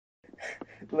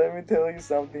let me tell you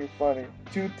something funny.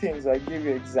 Two things, I give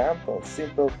you examples,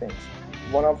 simple things.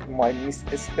 One of my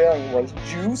misspelling was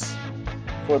juice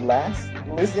for last.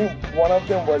 Listen, one of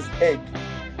them was egg.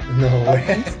 No I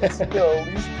way. misspell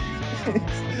these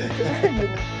things. I will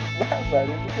laugh at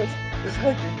it because it's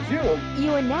like a joke.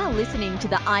 You are now listening to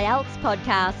the IELTS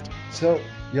podcast. So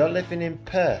you're living in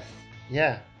Perth,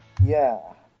 yeah? Yeah,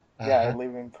 I Uh-huh.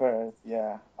 live in Perth.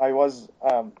 Yeah, I was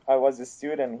a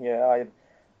student here.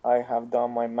 I have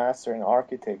done my master in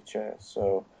architecture.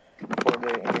 So for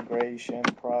the immigration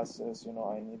process,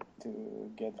 I need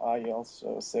to get IELTS,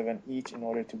 so 7 each in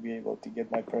order to be able to get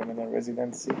my permanent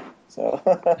residency. So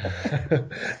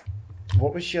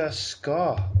What was your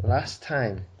score last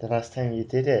time? The last time you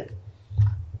did it?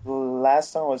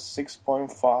 last time was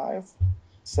 6.5,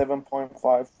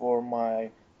 7.5 for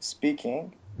my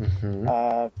speaking, Mm-hmm.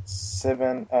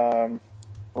 7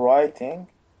 writing,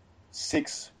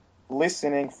 6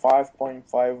 listening,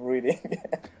 5.5 reading,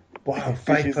 Wow,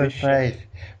 which is a shame.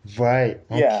 5.5. Right.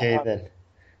 Yeah, Okay then.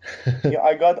 yeah,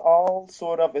 I got all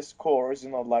sort of scores,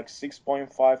 like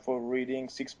 6.5 for reading,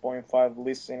 6.5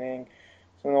 listening.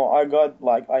 So, I got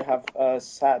I have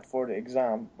sat for the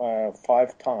exam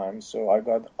 5 times, so I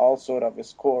got all sort of a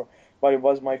score. But it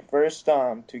was my first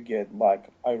time to get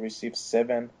I received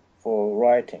 7 for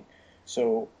writing.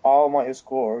 So all my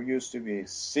score used to be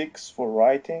 6 for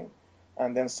writing,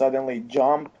 and then suddenly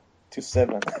jump to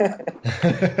 7.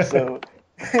 So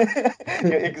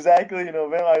yeah, exactly.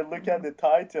 When I look at the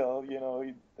title,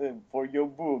 for your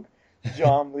book,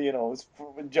 jump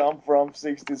from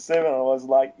 6 to 7. I was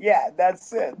like, yeah,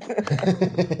 that's it.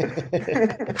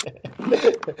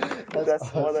 That's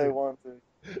That's what I awesome. wanted.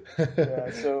 Yeah.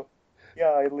 So, yeah,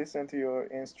 I listened to your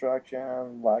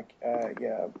instruction.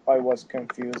 Yeah, I was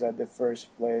confused at the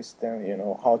first place. Then,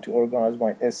 how to organize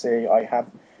my essay. I have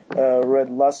read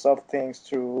lots of things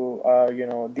through,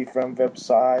 different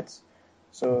websites.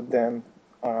 So then,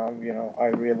 I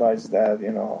realized that,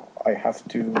 I have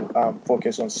to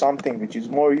focus on something which is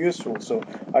more useful. So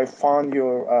I found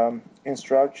your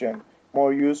instruction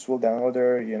more useful than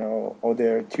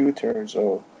other tutors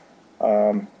or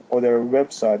other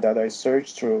website that I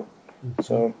searched through.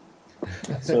 So,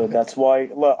 so that's why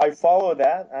look, I follow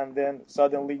that and then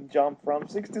suddenly jump from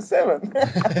 6 to 7.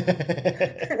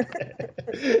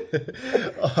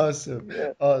 Awesome,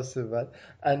 Yeah. awesome, man.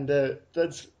 And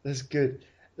that's good.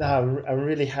 Now, I'm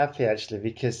really happy actually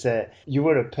because you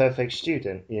were a perfect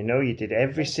student. You did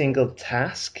every Thank you. single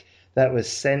task that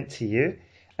was sent to you,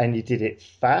 and you did it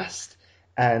fast.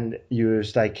 And you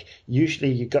was like,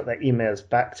 usually you got the emails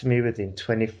back to me within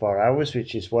 24 hours,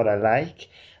 which is what I like,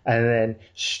 and then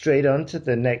straight on to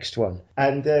the next one.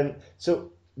 And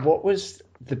so, what was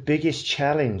the biggest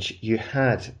challenge you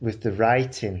had with the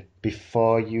writing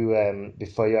before you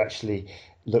actually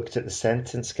looked at the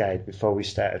sentence guide before we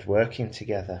started working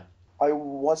together? I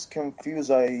was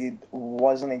confused. I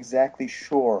wasn't exactly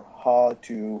sure how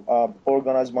to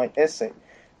organize my essay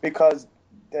because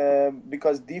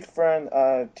different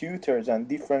tutors and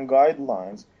different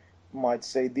guidelines might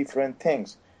say different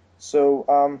things. So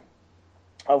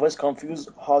I was confused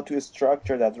how to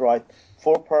structure that, right?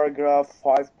 4 paragraph,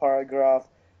 5 paragraph,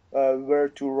 where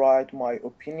to write my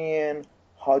opinion,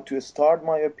 how to start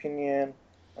my opinion,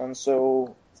 and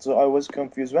so I was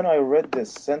confused. When I read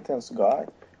this sentence guide,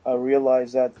 I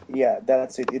realized that yeah,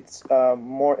 that's it. It's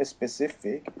more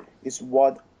specific. It's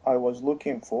what I was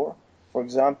looking for. For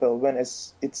example, when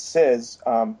it says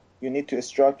you need to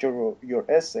structure your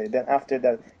essay, then after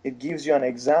that it gives you an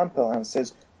example and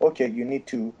says, okay, you need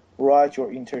to write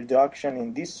your introduction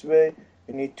in this way,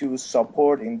 you need to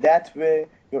support in that way,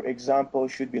 your example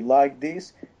should be like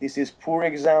this is poor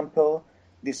example,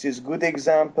 this is good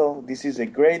example, this is a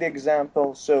great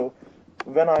example. So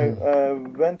when I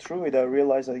Mm. went through it, I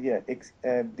realized that yeah,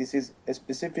 this is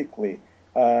specifically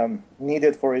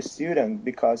needed for a student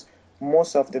because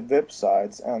most of the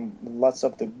websites and lots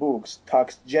of the books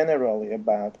talks generally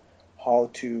about how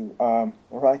to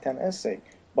write an essay,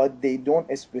 but they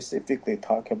don't specifically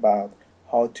talk about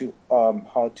how to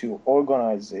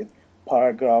organize it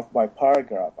paragraph by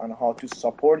paragraph and how to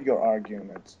support your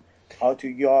arguments, how to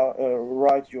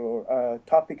write your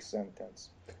topic sentence.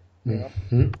 You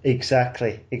know.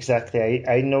 Exactly, exactly.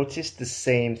 I noticed the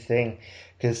same thing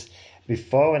because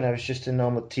before, when I was just a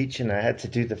normal teacher and I had to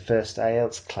do the first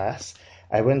IELTS class,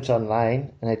 I went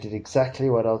online and I did exactly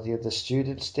what all the other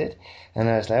students did. And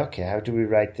I was like, okay, how do we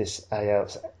write this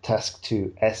IELTS task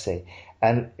 2 essay?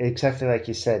 And exactly like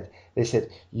you said, they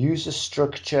said, use a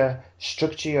structure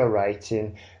your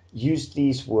writing, use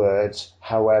these words,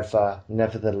 however,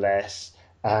 nevertheless,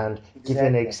 and give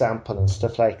an Exactly. example and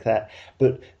stuff like that.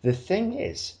 But the thing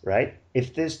is, right,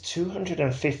 if there's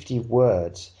 250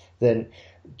 words, then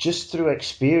just through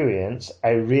experience,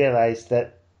 I realized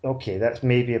that, okay, that's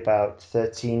maybe about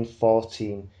 13,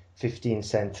 14, 15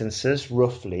 sentences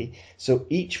roughly. So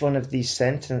each one of these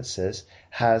sentences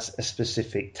has a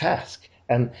specific task.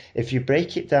 And if you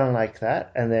break it down like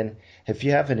that, and then if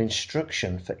you have an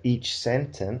instruction for each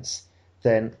sentence,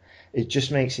 then it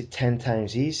just makes it 10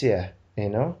 times easier, you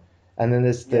know? And then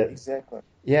there's Yeah, the, exactly.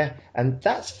 yeah, and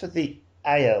that's for the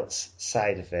IELTS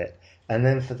side of it. And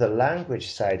then for the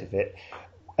language side of it,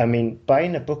 I mean,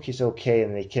 buying a book is okay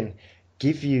and they can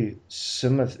give you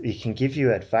they can give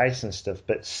you advice and stuff,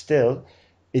 but still,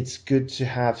 it's good to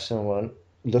have someone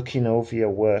looking over your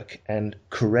work and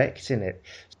correcting it.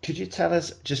 Could you tell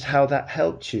us just how that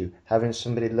helped you, having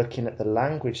somebody looking at the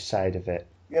language side of it?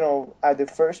 At the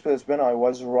first place, when I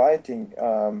was writing,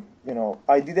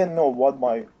 I didn't know what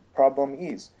my problem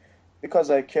is because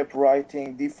I kept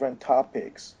writing different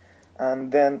topics.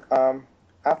 And then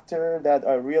after that,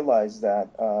 I realized that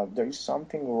there is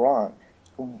something wrong.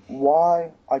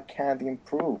 Why I can't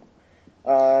improve?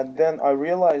 Then I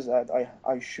realized that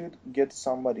I should get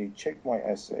somebody check my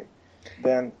essay.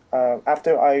 Then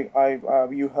after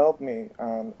you helped me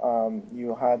and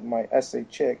you had my essay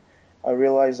checked, I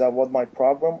realized that what my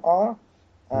problem are,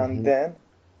 and Hmm. then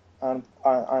and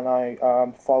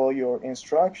I follow your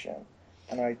instruction,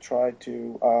 and I try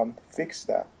to fix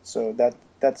that. So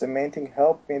that's the main thing.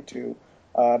 Helped me to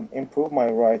improve my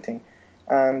writing,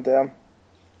 and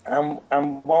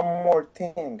and one more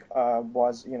thing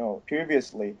was,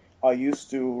 previously I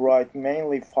used to write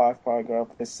mainly 5 paragraph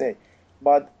essay,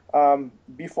 but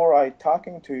before I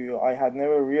talking to you, I had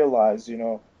never realized,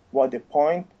 what the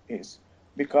point is,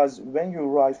 because when you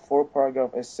write 4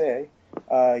 paragraph essay,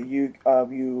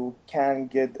 you can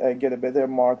get a better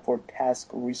mark for task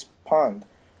respond,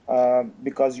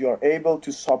 because you are able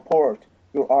to support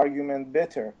your argument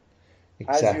better.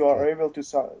 As you are Exactly. able to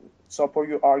support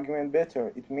your argument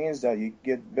better, it means that you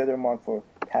get better mark for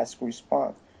task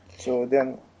response. So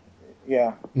then,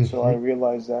 yeah, so I Hmm.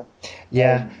 realized that.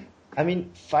 Yeah, Um, I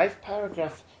mean, 5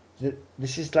 paragraph.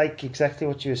 This is like exactly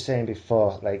what you were saying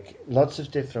before. Like lots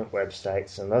of different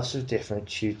websites and lots of different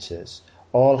tutors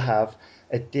all have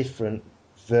a different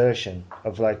version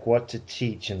of like what to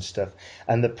teach and stuff.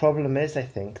 And the problem is, I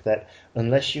think that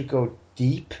unless you go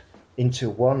deep into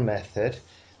one method,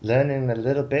 learning a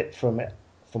little bit from it,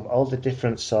 from all the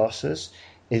different sources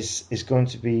is going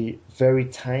to be very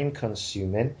time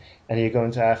consuming, and you're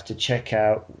going to have to check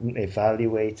out,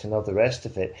 evaluate, and all the rest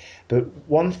of it. But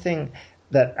one thing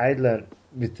that I learned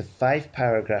with the 5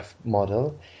 paragraph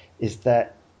model is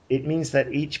that it means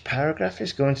that each paragraph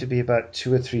is going to be about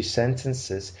 2 or 3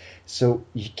 sentences, so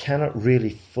you cannot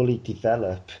really fully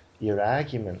develop your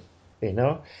argument, you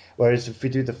know? Whereas if we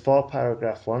do the 4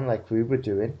 paragraph one, like we were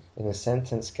doing in a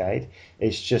sentence guide,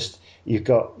 it's just you've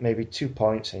got maybe 2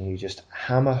 points and you just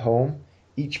hammer home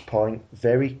each point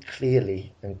very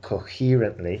clearly and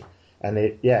coherently, and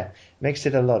it, yeah, makes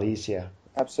it a lot easier.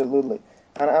 Absolutely.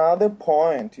 And another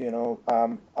point,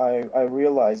 I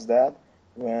realized that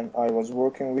when I was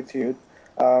working with you,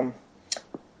 um,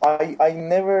 I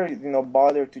never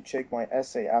bothered to check my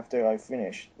essay after I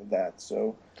finished that.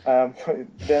 So um,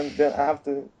 then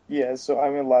after, yeah, so I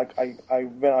mean, like, I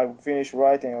when I finished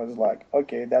writing, I was like,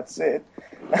 okay, that's it.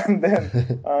 And then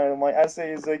my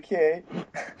essay is okay.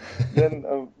 Then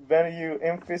when you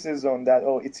emphasis on that,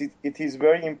 oh, it is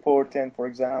very important. For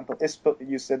example,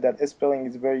 you said that spelling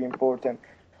is very important,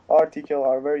 article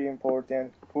are very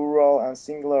important, plural and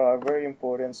singular are very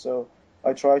important. So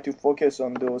I try to focus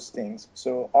on those things.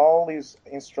 So all these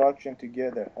instruction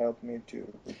together help me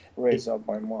to raise up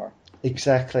my mark.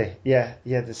 Exactly. Yeah,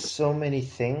 yeah. There's so many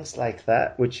things like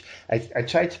that, which I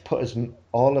try to put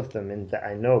all of them in that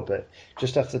I know, but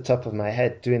just off the top of my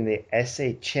head, doing the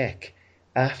essay check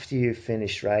after you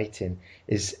finish writing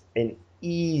is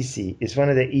one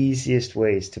of the easiest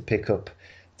ways to pick up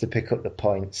the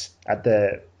points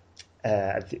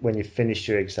when you finish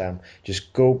your exam.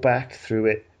 Just go back through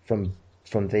it from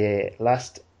the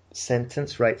last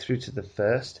sentence right through to the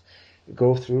first.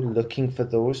 Go through looking for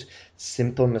those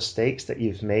simple mistakes that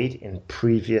you've made in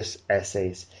previous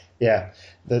essays. Yeah,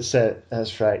 that's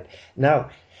right.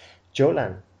 Now,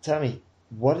 Jolan, tell me,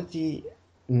 what are the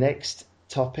next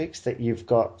topics that you've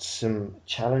got some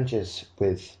challenges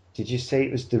with? Did you say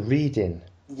it was the reading?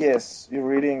 Yes, your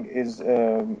reading is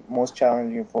most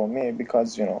challenging for me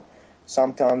because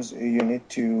sometimes you need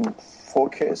to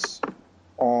focus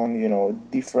on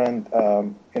different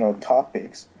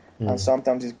topics, and Mm.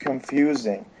 sometimes it's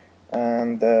confusing.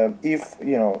 And if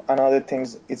another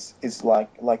things, it's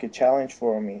like a challenge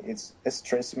for me. It's a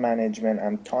stress management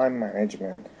and time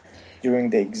management during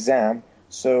the exam.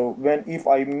 So if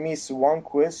I miss one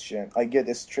question, I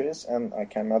get stressed and I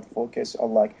cannot focus, or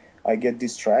like I get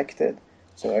distracted.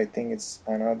 So I think it's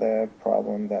another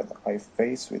problem that I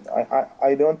face with.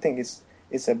 I don't think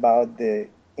it's about the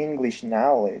English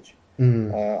knowledge.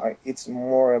 Mm. It's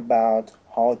more about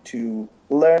how to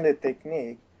learn the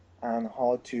technique and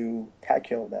how to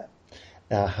tackle that.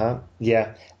 Uh-huh.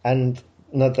 Yeah. And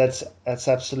no, that's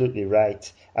absolutely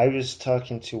right. I was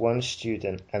talking to one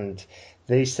student and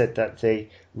they said that they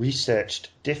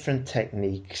researched different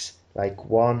techniques, like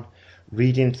one,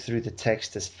 reading through the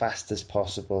text as fast as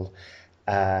possible,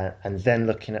 and then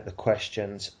looking at the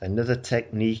questions. Another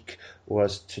technique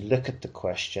was to look at the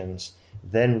questions,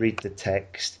 then read the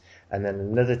text, and then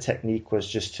another technique was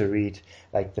just to read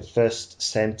like the first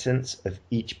sentence of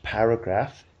each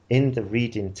paragraph in the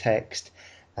reading text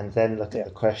and then look at Yeah.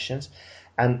 the questions.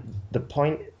 And the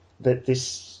point that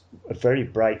this a very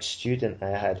bright student I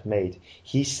had made,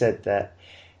 he said that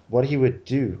what he would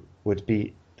do would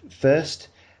be first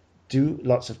do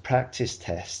lots of practice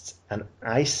tests and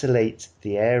isolate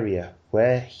the area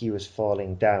where he was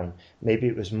falling down. Maybe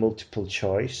it was multiple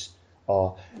choice,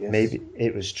 or Yes. maybe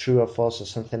it was true or false or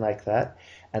something like that,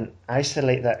 and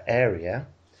isolate that area.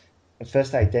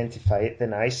 First identify it,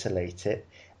 then isolate it,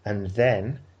 and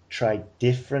then try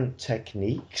different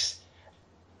techniques,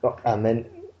 and then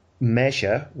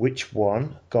measure which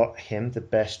one got him the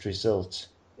best result,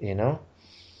 you know?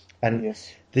 And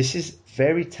Yes. this is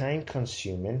very time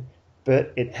consuming,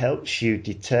 but it helps you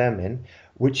determine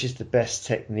which is the best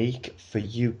technique for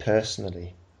you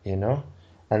personally, you know?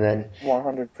 And then,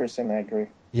 100% agree.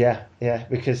 yeah,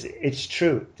 because it's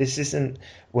true. This isn't,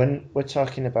 when we're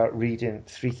talking about reading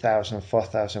 3,000,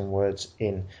 4,000 words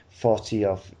in 40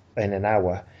 of in an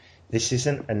hour, this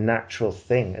isn't a natural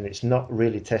thing and it's not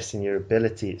really testing your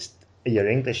ability, it's your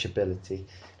English ability.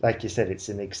 Like you said, it's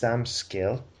an exam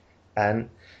skill, and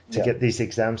to Yeah. get these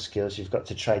exam skills, you've got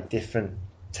to try different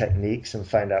techniques and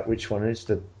find out which one is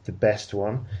the best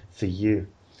one for you.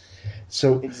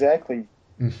 So, Exactly.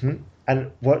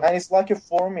 and what, And it's like a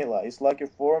formula. It's like a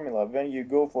formula. When you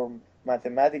go for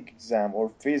mathematics exam or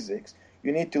physics,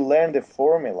 you need to learn the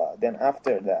formula. Then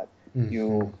after that,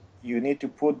 mhm, you need to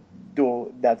put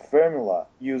that formula,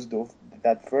 use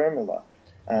that formula,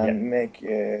 yeah, and make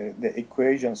the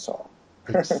equation solve.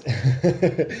 ex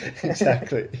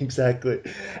exactly.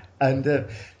 And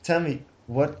tell me,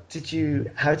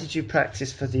 how did you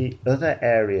practice for the other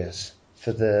areas,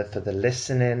 for the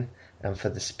listening and for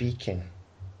the speaking?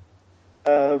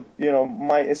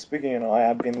 My speaking, I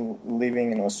have been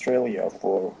living in Australia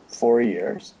for 4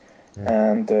 years, Mm.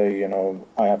 and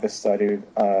I have studied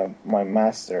my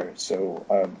master. So,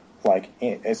 like,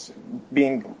 as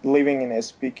being living in a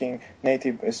speaking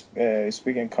native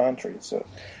speaking country, so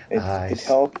it Nice.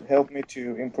 helped me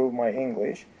to improve my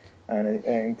English and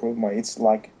improve my. It's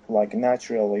like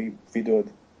naturally without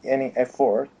any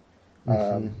effort.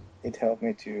 Hmm. It helped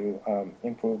me to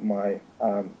improve my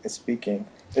speaking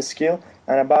skill.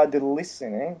 And about the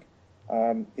listening,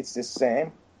 it's the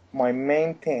same. My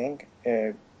main thing,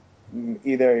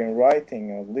 either in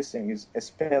writing or listening, is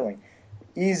spelling.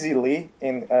 Easily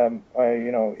in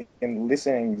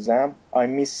listening exam, I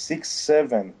miss 6,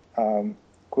 7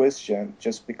 question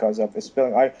just because of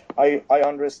spelling. I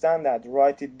understand that,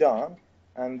 write it down,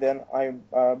 and then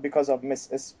because of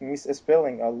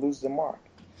misspelling, I lose the mark.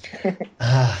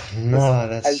 It's No, as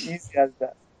that's. easy as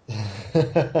that.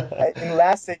 In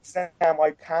last exam,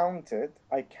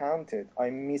 I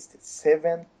missed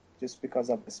 7 just because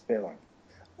of the spelling.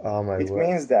 Oh my It word.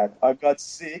 means that I got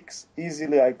 6.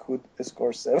 Easily, I could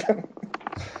score 7.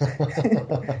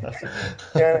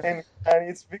 And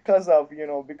it's because of,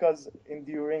 because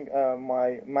during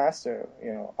my master,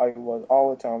 I was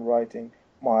all the time writing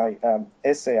my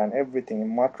essay and everything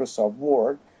in Microsoft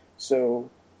Word. So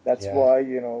that's Yeah. why,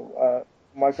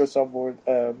 Microsoft Word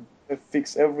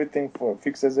fixes everything for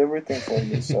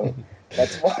you. So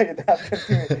that's why it happened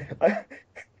to me.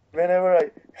 Whenever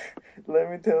I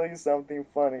let me tell you something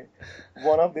funny.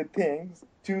 One of the things,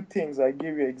 2 things, I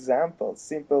give you examples,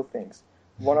 simple things.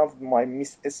 One of my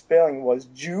misspelling was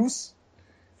juice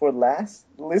for last.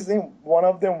 Listen, one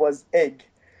of them was egg.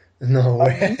 No I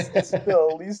way.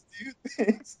 misspell these 2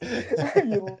 things.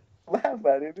 And you laugh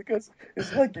at it because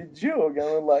it's like a joke. And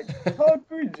I'm like, how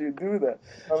could you do that?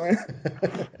 I mean,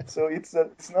 so it's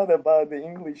not about the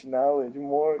English knowledge.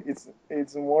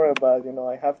 It's more about,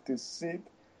 I have to sit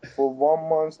for 1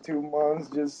 month, 2 months,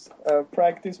 just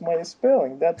practice my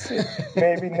spelling. That's it.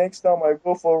 Maybe next time I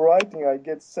go for writing, I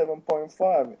get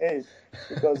 7.5, 8,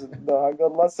 because I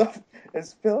got lots of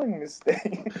spelling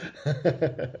mistakes.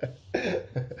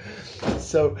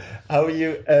 So how are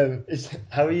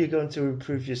you going to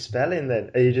improve your spelling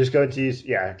then? Are you just going to use,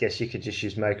 I guess you could just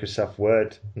use Microsoft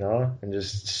Word, no? And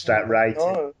just start writing.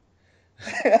 No,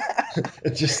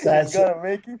 Just it's start gonna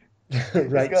make it.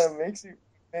 It's right. gonna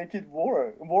make it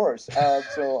worse.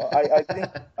 So I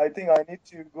think I need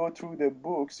to go through the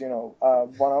books.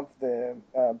 One of the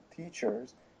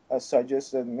teachers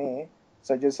suggested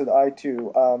I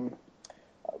to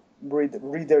read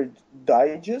Reader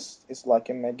Digest. It's like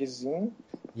a magazine.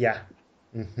 Yeah.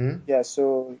 Mm-hmm. Yeah.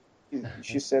 So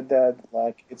she said that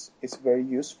like it's very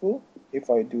useful if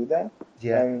I do that,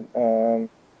 Yeah. and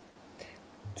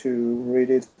to read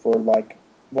it for like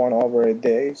 1 hour a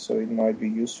day, so it might be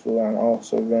useful. And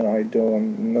also, when I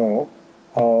don't know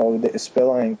how the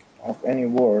spelling of any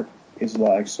word is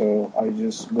like, so I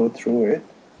just go through it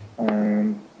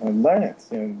and learn it.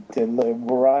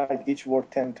 Write each word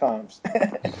 10 times.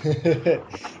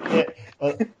 Yeah.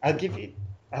 Well,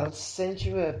 I'll send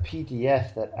you a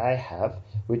PDF that I have,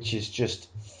 which is just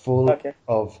full Okay.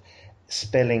 of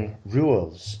spelling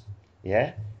rules.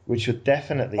 Yeah, which would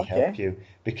definitely help Okay. you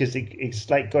because it's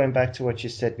like going back to what you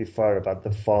said before about the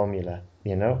formula.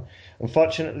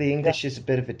 Unfortunately, Yeah. English is a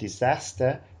bit of a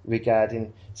disaster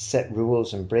regarding set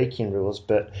rules and breaking rules,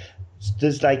 but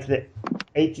there's like the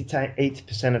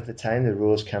 80% of the time the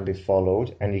rules can be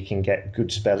followed and you can get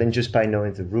good spelling just by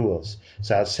knowing the rules.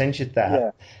 So I'll send you that.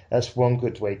 Yeah. That's one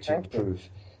good way to Thank you. improve.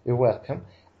 You're welcome.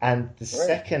 And the Great.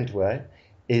 second one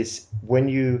is when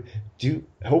you do,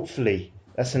 hopefully,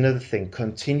 that's another thing,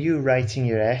 continue writing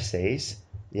your essays,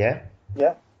 yeah?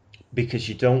 Yeah. Because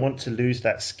you don't want to lose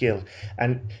that skill.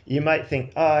 And you might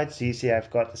think, oh, it's easy, I've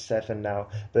got the 7 now.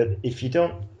 But if you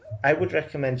don't, I would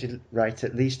recommend you write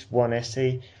at least one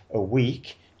essay a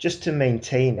week just to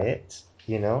maintain it,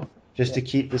 just Yeah. to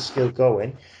keep the skill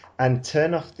going, and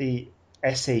turn off the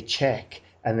essay check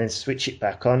and then switch it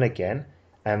back on again.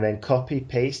 And then copy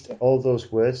paste Yeah. all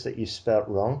those words that you spelt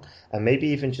wrong, and maybe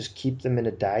even just keep them in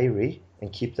a diary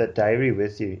and keep that diary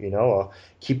with you, or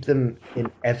keep them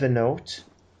in Evernote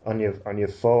on your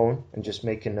phone and just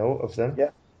make a note of them,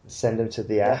 Yeah. send them to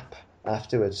the Yeah. app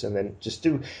afterwards, and then just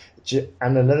do.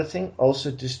 And another thing,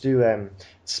 also just do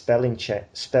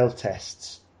spell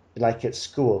tests like at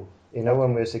school. When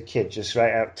Okay. we was a kid, just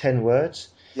write out 10 words,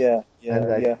 Yeah. and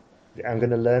Yeah. Yeah. I'm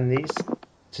going to learn these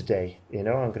today. I'm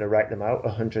going to write them out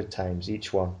 100 times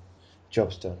each one.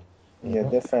 Job's done. Yeah.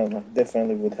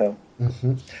 Definitely would help.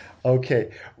 Hmm. Okay.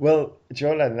 Well,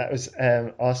 Jolan, that was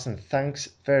awesome. Thanks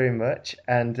very much.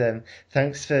 And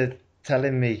thanks for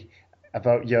telling me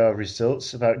about your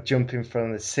results, about jumping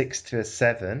from a 6 to a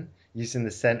 7 using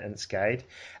the sentence guide.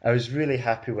 I was really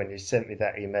happy when you sent me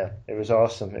that email. It was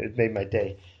awesome. It made my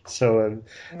day. So,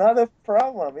 Not a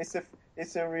problem.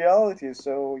 It's a reality.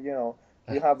 So you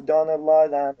have done a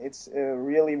lot, and it's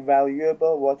really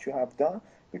valuable what you have done,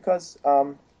 because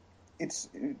it's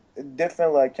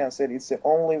definitely, I can say, it's the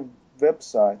only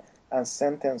website and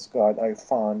sentence guide I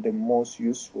found the most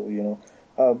useful.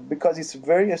 Because it's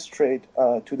very straight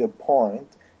to the point,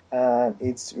 and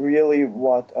it's really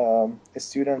what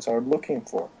students are looking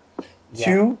for. yeah.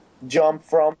 To jump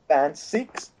from band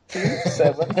 6 to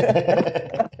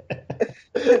 7.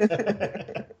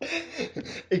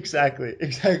 Exactly.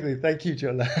 Thank you,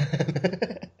 Jolan.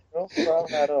 No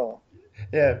problem at all.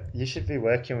 Yeah, you should be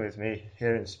working with me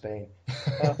here in Spain.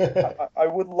 I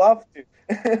would love to.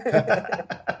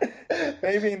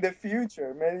 Maybe in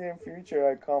future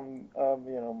I come,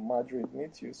 Madrid,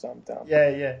 meet you sometime Yeah.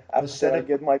 We'll after set I up.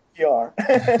 get my PR.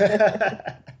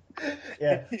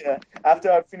 Yeah, Yeah,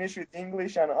 after I finish with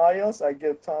English and IELTS, I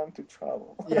get time to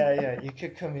travel. yeah. You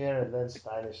could come here and learn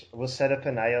Spanish. We'll set up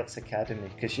an IELTS academy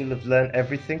because you'll have learned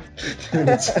everything doing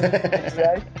it.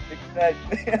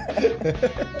 Exactly.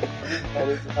 That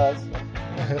is awesome.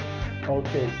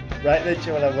 Okay, right there,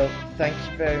 Jola. Well, thank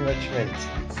you very much, mate.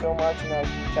 Thank you so much. Nice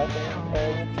chatting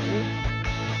with you.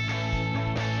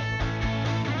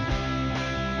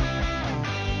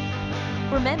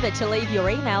 Remember to leave your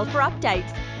email for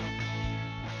updates.